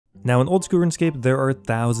Now in Old School Runescape, there are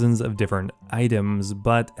thousands of different items,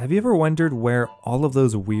 but have you ever wondered where all of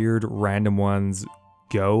those weird random ones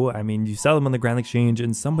go? I mean, you sell them on the Grand Exchange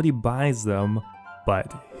and somebody buys them,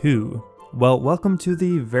 but who? Well, welcome to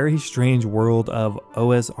the very strange world of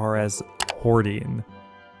OSRS hoarding.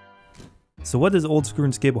 So what is Old School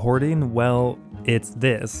Runescape hoarding? Well, it's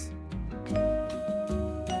this.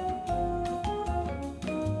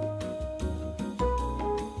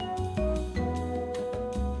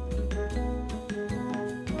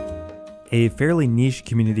 A fairly niche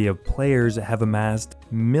community of players have amassed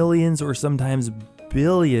millions or sometimes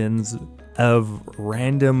billions of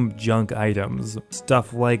random junk items.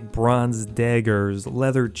 Stuff like bronze daggers,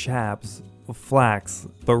 leather chaps, flax,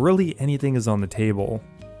 but really anything is on the table.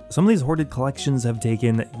 Some of these hoarded collections have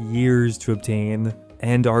taken years to obtain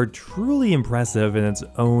and are truly impressive in its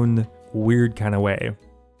own weird kind of way.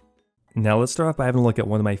 Now let's start off by having a look at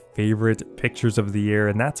one of my favorite pictures of the year,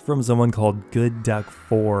 and that's from someone called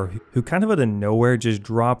GoodDuck4, who kind of out of nowhere just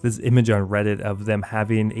dropped this image on Reddit of them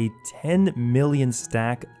having a 10 million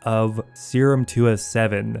stack of Serum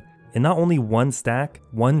 207, and not only one stack,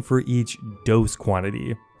 one for each dose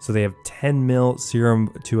quantity. So they have 10 mil Serum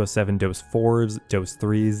 207 dose 4s, dose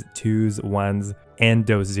 3s, 2s, 1s, and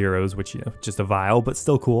dose 0s, which, just a vial, but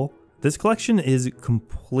still cool. This collection is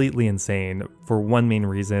completely insane for one main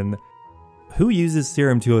reason. Who uses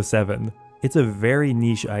Serum 207? It's a very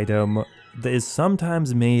niche item that is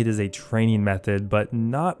sometimes made as a training method, but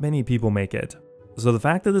not many people make it. So the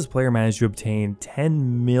fact that this player managed to obtain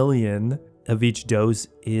 10 million of each dose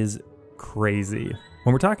is crazy.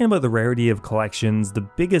 When we're talking about the rarity of collections, the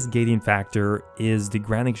biggest gating factor is the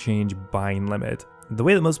Grand Exchange buying limit. The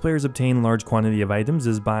way that most players obtain large quantity of items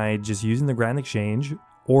is by just using the Grand Exchange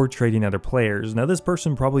or trading other players. Now this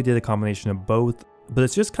person probably did a combination of both, but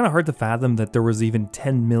it's just kind of hard to fathom that there was even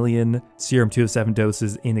 10 million Serum 207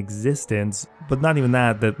 doses in existence, but not even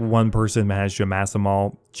that one person managed to amass them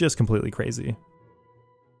all. Just completely crazy.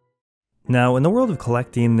 Now, in the world of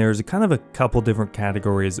collecting, there's kind of a couple different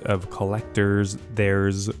categories of collectors.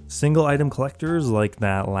 There's single item collectors, like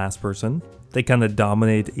that last person. They kind of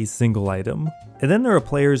dominate a single item. And then there are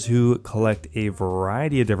players who collect a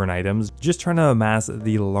variety of different items, just trying to amass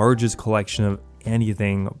the largest collection of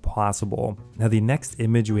anything possible. Now the next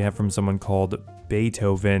image we have from someone called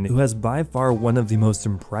Beethoven, who has by far one of the most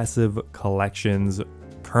impressive collections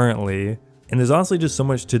currently. And there's honestly just so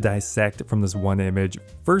much to dissect from this one image.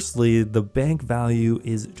 Firstly, the bank value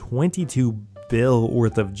is 22 bill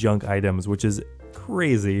worth of junk items, which is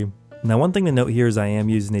crazy. Now one thing to note here is I am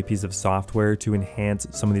using a piece of software to enhance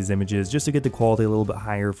some of these images just to get the quality a little bit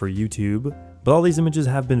higher for YouTube. But all these images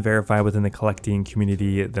have been verified within the collecting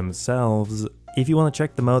community themselves. If you want to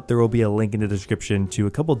check them out, there will be a link in the description to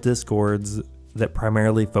a couple Discords that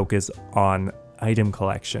primarily focus on item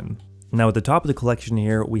collection. Now at the top of the collection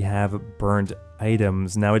here, we have burnt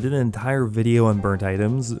items. Now I did an entire video on burnt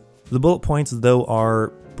items. The bullet points though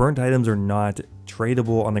are burnt items are not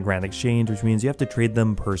tradable on the Grand Exchange, which means you have to trade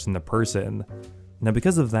them person to person. Now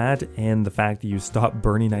because of that and the fact that you stop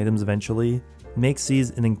burning items eventually, makes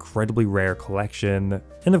these an incredibly rare collection.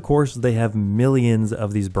 And of course they have millions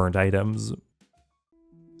of these burnt items.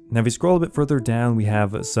 Now if we scroll a bit further down, we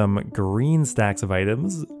have some green stacks of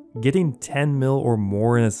items. Getting 10 mil or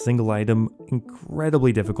more in a single item,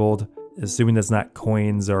 incredibly difficult, assuming that's not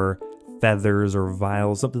coins or feathers or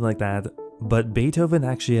vials, something like that. But Beethoven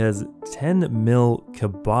actually has 10 mil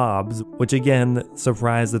kebabs, which again,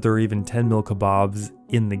 surprised that there are even 10 mil kebabs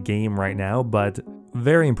in the game right now, but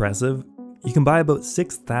very impressive. You can buy about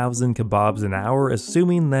 6,000 kebabs an hour,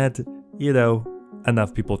 assuming that,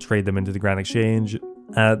 enough people trade them into the Grand Exchange.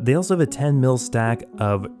 They also have a 10 mil stack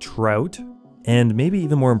of trout, and maybe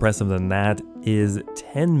even more impressive than that is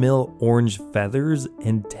 10 mil orange feathers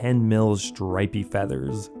and 10 mil stripy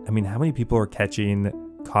feathers. I mean, how many people are catching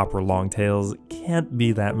copper longtails? Can't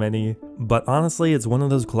be that many. But honestly, it's one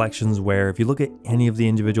of those collections where if you look at any of the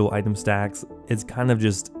individual item stacks, it's kind of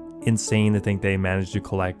just insane to think they managed to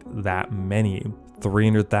collect that many.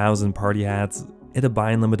 300,000 party hats at a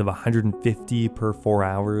buying limit of 150 per 4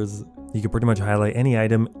 hours. You could pretty much highlight any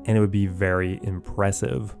item and it would be very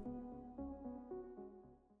impressive.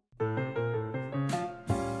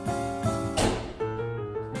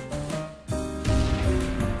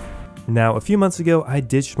 Now, a few months ago, I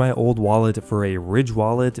ditched my old wallet for a Ridge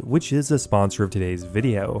wallet, which is a sponsor of today's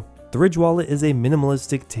video. The Ridge wallet is a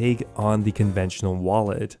minimalistic take on the conventional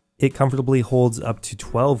wallet. It comfortably holds up to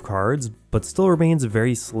 12 cards, but still remains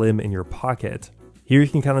very slim in your pocket. Here you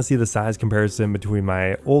can kind of see the size comparison between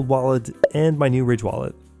my old wallet and my new Ridge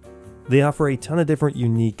wallet. They offer a ton of different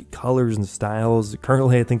unique colors and styles.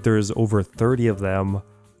 Currently, I think there's over 30 of them.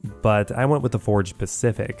 but I went with the Forged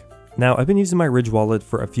Pacific. Now, I've been using my Ridge wallet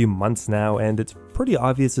for a few months now, and it's pretty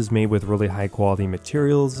obvious it's made with really high quality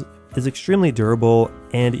materials, is extremely durable,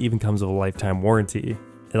 and even comes with a lifetime warranty.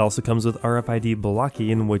 It also comes with RFID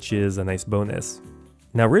blocking, which is a nice bonus.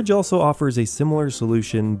 Now, Ridge also offers a similar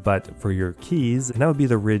solution, but for your keys, and that would be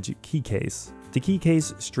the Ridge key case. The key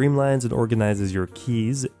case streamlines and organizes your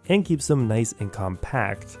keys and keeps them nice and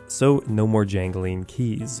compact, so no more jangling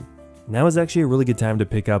keys. Now is actually a really good time to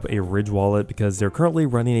pick up a Ridge wallet because they're currently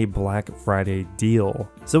running a Black Friday deal.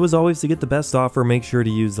 So as always, to get the best offer, make sure to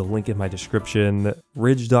use the link in my description,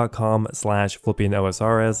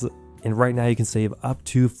 ridge.com/FlippingOSRS, and right now you can save up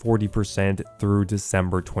to 40% through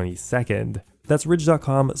December 22nd. That's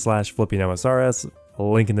ridge.com/FlippingOSRS,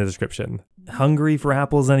 link in the description. Hungry for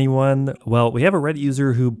apples, anyone? Well, we have a Reddit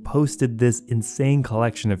user who posted this insane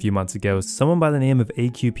collection a few months ago. Someone by the name of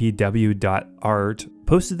aqpw.art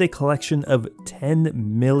posted a collection of 10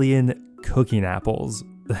 million cooking apples.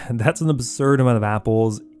 That's an absurd amount of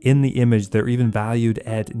apples. In the image, they're even valued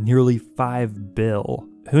at nearly $5 billion.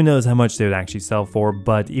 Who knows how much they would actually sell for,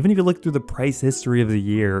 but even if you look through the price history of the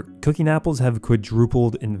year, cooking apples have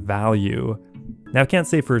quadrupled in value. Now, I can't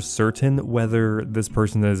say for certain whether this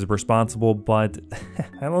person is responsible, but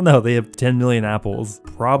I don't know, they have 10 million apples.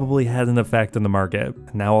 Probably had an effect on the market.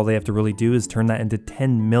 Now all they have to really do is turn that into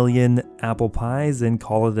 10 million apple pies and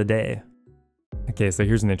call it a day. Okay, so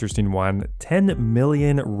here's an interesting one. 10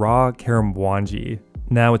 million raw karamwanji.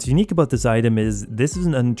 Now, what's unique about this item is this is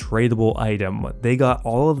an untradeable item. They got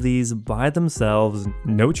all of these by themselves,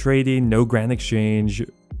 no trading, no grand exchange.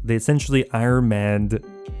 They essentially Iron Manned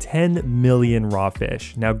 10 million raw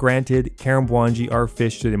fish. Now granted, karamwanji are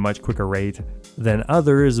fished at a much quicker rate than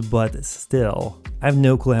others, but still. I have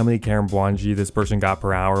no clue how many karamwanji this person got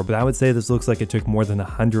per hour, but I would say this looks like it took more than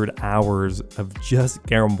 100 hours of just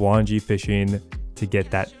karamwanji fishing to get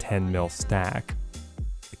that 10 mil stack.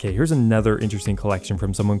 Okay, here's another interesting collection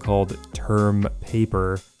from someone called Term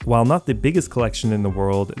Paper. While not the biggest collection in the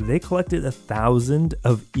world, they collected 1,000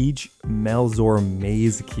 of each Melzor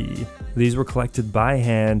maze key. These were collected by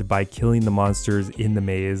hand by killing the monsters in the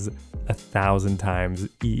maze 1,000 times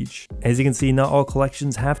each. As you can see, not all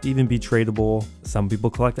collections have to even be tradable. Some people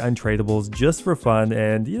collect untradables just for fun,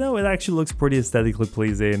 and you know, it actually looks pretty aesthetically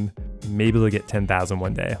pleasing. Maybe they'll get 10,000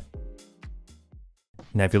 one day.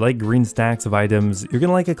 Now, if you like green stacks of items, you're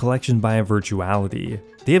gonna like a collection by Virtuality.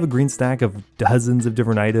 They have a green stack of dozens of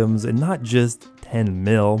different items, and not just 10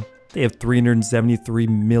 mil. They have 373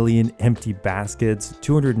 million empty baskets,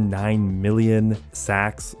 209 million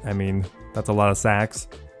sacks. I mean, that's a lot of sacks.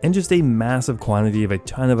 And just a massive quantity of a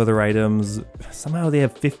ton of other items. Somehow they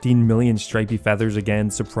have 15 million stripy feathers again.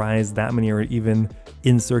 Surprised that many are even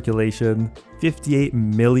in circulation. 58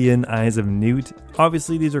 million eyes of newt.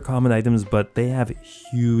 Obviously these are common items, but they have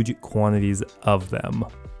huge quantities of them.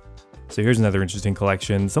 So here's another interesting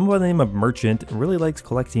collection. Someone by the name of Merchant really likes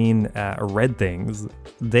collecting red things.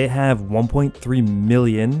 They have 1.3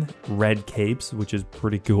 million red capes, which is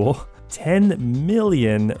pretty cool. 10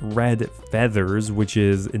 million red feathers, which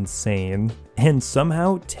is insane. And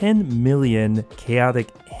somehow 10 million chaotic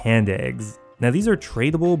hand eggs. Now these are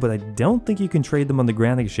tradable, but I don't think you can trade them on the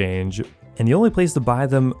Grand Exchange. And the only place to buy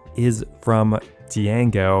them is from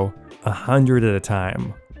Diango, 100 at a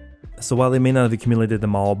time. So while they may not have accumulated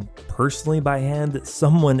them all personally by hand,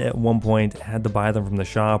 someone at one point had to buy them from the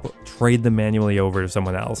shop, trade them manually over to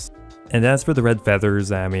someone else. And as for the red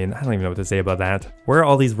feathers, I mean, I don't even know what to say about that. Where are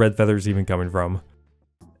all these red feathers even coming from?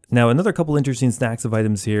 Now, another couple interesting stacks of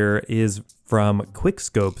items here is from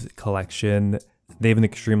Quickscope's collection. They have an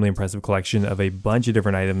extremely impressive collection of a bunch of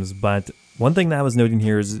different items, but one thing that I was noting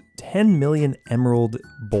here is 10 million emerald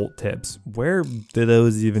bolt tips. Where did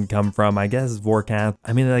those even come from? I guess Vorkath.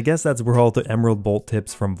 I mean, I guess that's where all the emerald bolt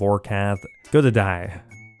tips from Vorkath go to die.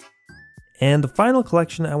 And the final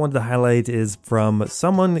collection I wanted to highlight is from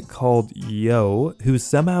someone called Yo, who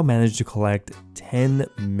somehow managed to collect 10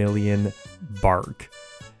 million bark.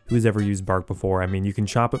 Who's ever used bark before? I mean, you can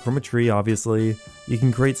chop it from a tree, obviously. You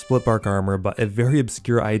can create split bark armor, but a very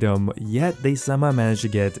obscure item, yet they somehow managed to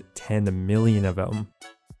get 10 million of them.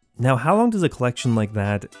 Now, how long does a collection like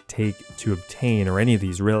that take to obtain, or any of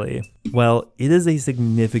these really? Well, it is a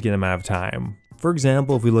significant amount of time. For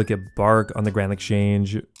example, if we look at bark on the Grand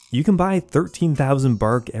Exchange, you can buy 13,000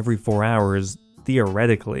 bark every 4 hours,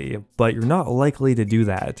 theoretically, but you're not likely to do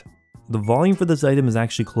that. The volume for this item is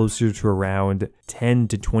actually closer to around 10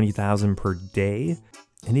 to 20,000 per day.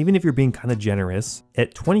 And even if you're being kind of generous,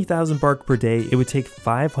 at 20,000 bark per day, it would take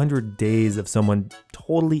 500 days of someone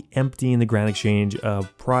totally emptying the Grand Exchange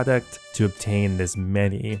of product to obtain this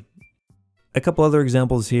many. A couple other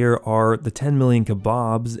examples here are the 10 million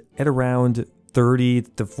kebabs at around 30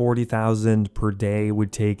 to 40,000 per day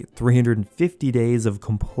would take 350 days of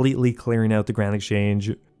completely clearing out the Grand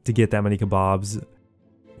Exchange to get that many kebabs.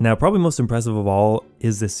 Now, probably most impressive of all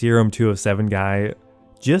is the Serum 207 guy.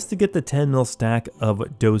 Just to get the 10 mil stack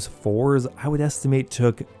of Dose 4s, I would estimate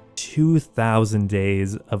took 2,000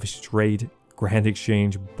 days of straight Grand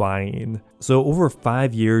Exchange buying. So over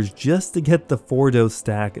 5 years just to get the 4 dose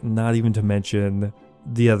stack, not even to mention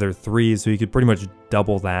the other 3, so you could pretty much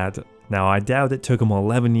double that. Now, I doubt it took him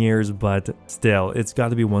 11 years, but still, it's got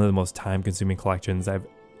to be one of the most time-consuming collections I've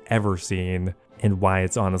ever seen, and why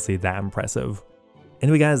it's honestly that impressive.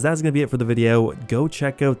 Anyway guys, that's going to be it for the video. Go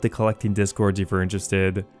check out the collecting discords if you're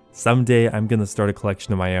interested. Someday I'm going to start a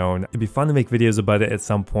collection of my own. It'd be fun to make videos about it at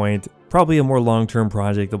some point. Probably a more long-term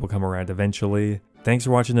project that will come around eventually. Thanks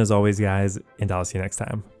for watching as always guys, and I'll see you next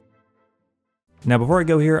time. Now before I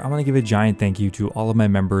go here, I want to give a giant thank you to all of my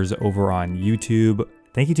members over on YouTube.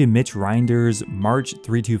 Thank you to Mitch Reinders,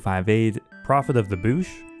 March3258, Prophet of the Boosh,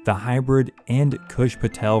 The Hybrid, and Kush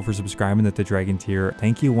Patel for subscribing at the Dragon tier.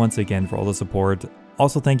 Thank you once again for all the support.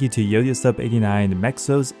 Also thank you to YoYoSub89,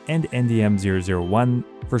 Mexos, and NDM001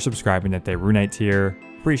 for subscribing at the Runite tier.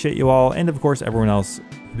 Appreciate you all, and of course everyone else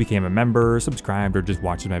who became a member, subscribed, or just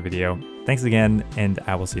watched my video. Thanks again, and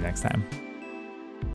I will see you next time.